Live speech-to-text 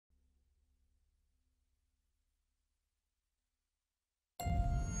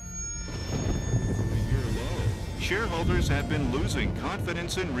shareholders have been losing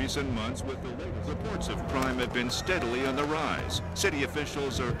confidence in recent months with the latest reports of crime have been steadily on the rise. City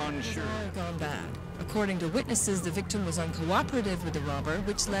officials are unsure. It's all gone bad. According to witnesses, the victim was uncooperative with the robber,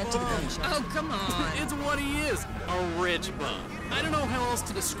 which led to the gunshot. Oh, come on. It's what he is, a rich bum. I don't know how else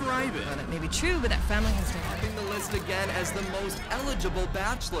to describe it. Well, that may be true, but that family has done Topping the list again as the most eligible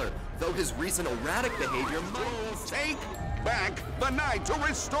bachelor, though his recent erratic behavior might Take back the night to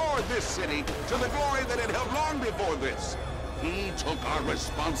restore this city to the glory that it held long before this. He took our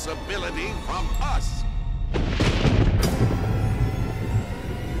responsibility from us.